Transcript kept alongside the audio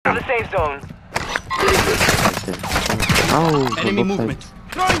to the safe zone. Oh, Enemy movement.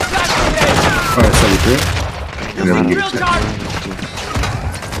 Alright, 73. And then we get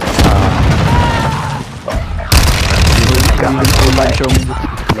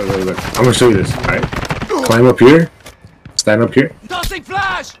Look. I'm gonna show you this. Alright. Climb up here. Stand up here. Tossing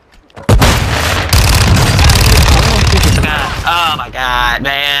flash. Oh my god,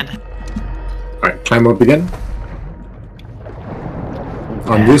 man. Alright, climb up again.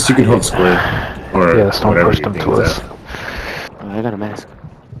 On this, you can hold square. Or Yes, don't whatever push you them think to is us. that. I got a mask.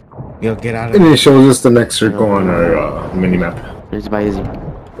 Yo, get out of And there. it shows us the next circle on our mini map. It's by Izzy.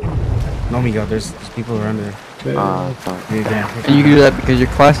 No, Miguel, there's people around there. Fuck. You're gonna And you can do that because your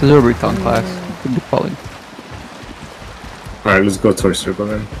class is a recon class. Good defaulting. Alright, let's go towards circle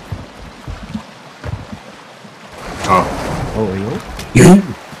then. Oh. Oh, yo.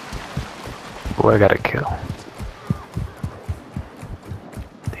 Boy, I got a kill.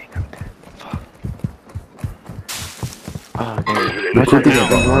 Oh, damn. Watch out,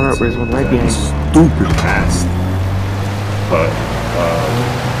 there's one right behind you. Stupid fast. But,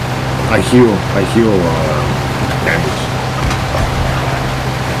 I heal damage.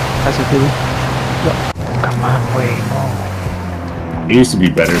 That's a feeling. Come on, wait. It used to be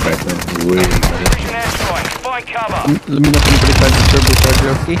better back then. Way better. Pushing airstrike. Find cover. Let me know if anybody tries to serve this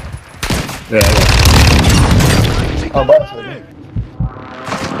RGOK. Yeah.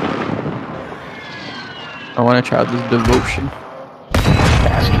 I want to try this devotion.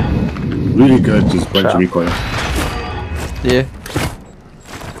 Really good, just bunch of recoil. Yeah.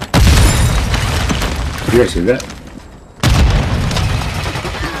 You guys see that?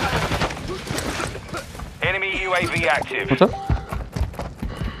 Enemy UAV active. What's up?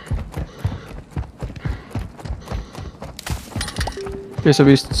 Okay,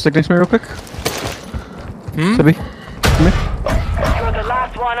 Sabi, stick next to me real quick. Sabi, come here. You're the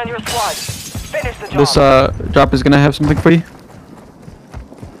last one on your squad. Finish the job. This drop is gonna have something for you.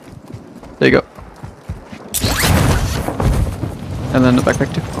 There you go. And then the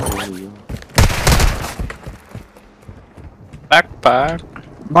backpack too. Backpack.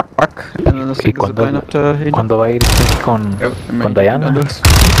 Backpack. And then the ¿Y stick is going up to Angel. cuándo va a ir con Diana?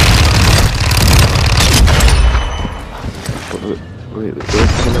 Wait, we're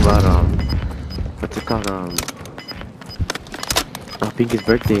talking about, what's it called, Pinky's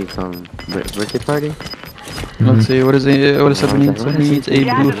birthday, birthday party? Let's see, what is it? What is it mean? It means a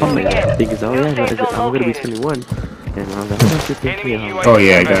blue helmet. I think it's, oh yeah, I'm gonna be 21. And I was like, oh, shit, thank you. Oh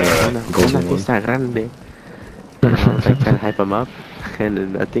yeah, I got a golden Una one. fiesta grande. And I was like trying to hype him up. And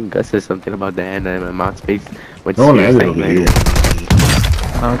then I think Gus said something about Diana in my mom's face. When No one she was has it saying over that.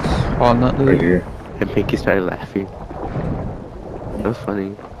 here. Now it's walnut, Right dude. here. And Pinky started laughing. That was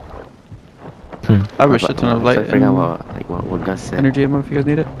funny. I wish a ton of light I forgot and what Gus said. energy ammo if you guys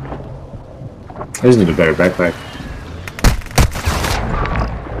need it. I just need a better backpack.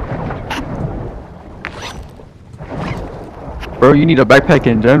 Bro, you need a backpack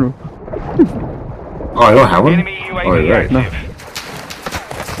in general. Oh, I don't have one? Enemy Oh, UAV you're right. active.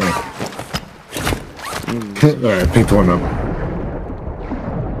 Alright, I picked one up.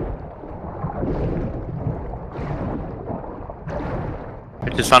 I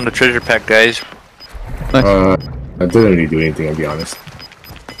just found a treasure pack, guys. Nice. I didn't really do anything, I'll be honest.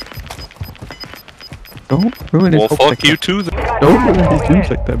 Don't ruin Well, his hopes fuck like you that. too. Don't ruin his dreams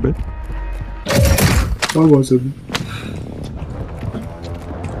like that, man. What was it?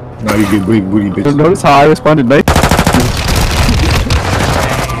 Now you get big booty bitch. Notice how I responded nice?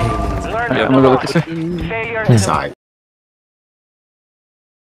 Learn I'm to gonna go look block. this way. Failure is Side.